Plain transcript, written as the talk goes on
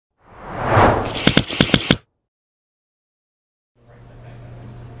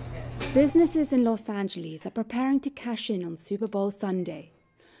Businesses in Los Angeles are preparing to cash in on Super Bowl Sunday.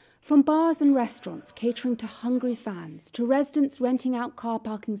 From bars and restaurants catering to hungry fans to residents renting out car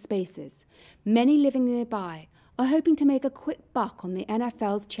parking spaces, many living nearby are hoping to make a quick buck on the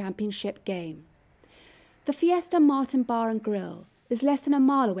NFL's championship game. The Fiesta Martin Bar and Grill is less than a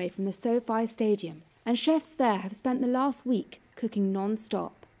mile away from the SoFi Stadium, and chefs there have spent the last week cooking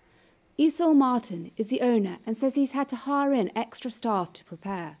non-stop. Esau Martin is the owner and says he's had to hire in extra staff to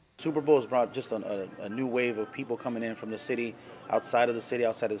prepare. Super Bowl has brought just a new wave of people coming in from the city, outside of the city,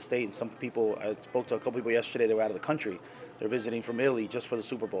 outside of the state. And some people, I spoke to a couple people yesterday, they were out of the country. They're visiting from Italy just for the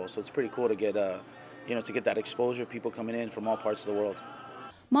Super Bowl. So it's pretty cool to get, to get that exposure, people coming in from all parts of the world.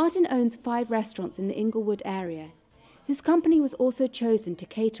 Martin owns 5 restaurants in the Inglewood area. His company was also chosen to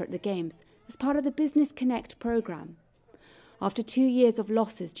cater at the games as part of the Business Connect program. After 2 years of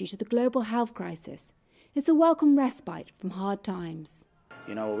losses due to the global health crisis, it's a welcome respite from hard times.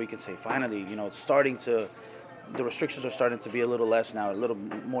 We can say finally, it's starting to, the restrictions are starting to be a little less now, a little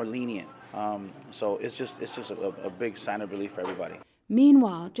more lenient. So it's just a big sign of relief for everybody.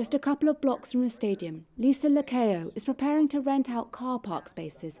 Meanwhile, just a couple of blocks from the stadium, Lisa Lakeo is preparing to rent out car park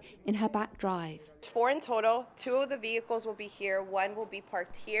spaces in her back drive. 4 in total. 2 of the vehicles will be here, 1 will be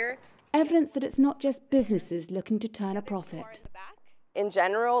parked here. Evidence that it's not just businesses looking to turn a profit. In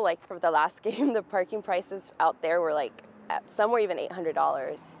general, like for the last game, the parking prices out there were some were even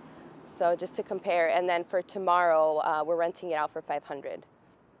 $800. So just to compare, and then for tomorrow, we're renting it out for $500.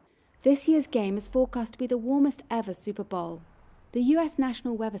 This year's game is forecast to be the warmest ever Super Bowl. The US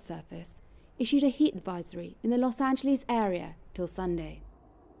National Weather Service issued a heat advisory in the Los Angeles area till Sunday.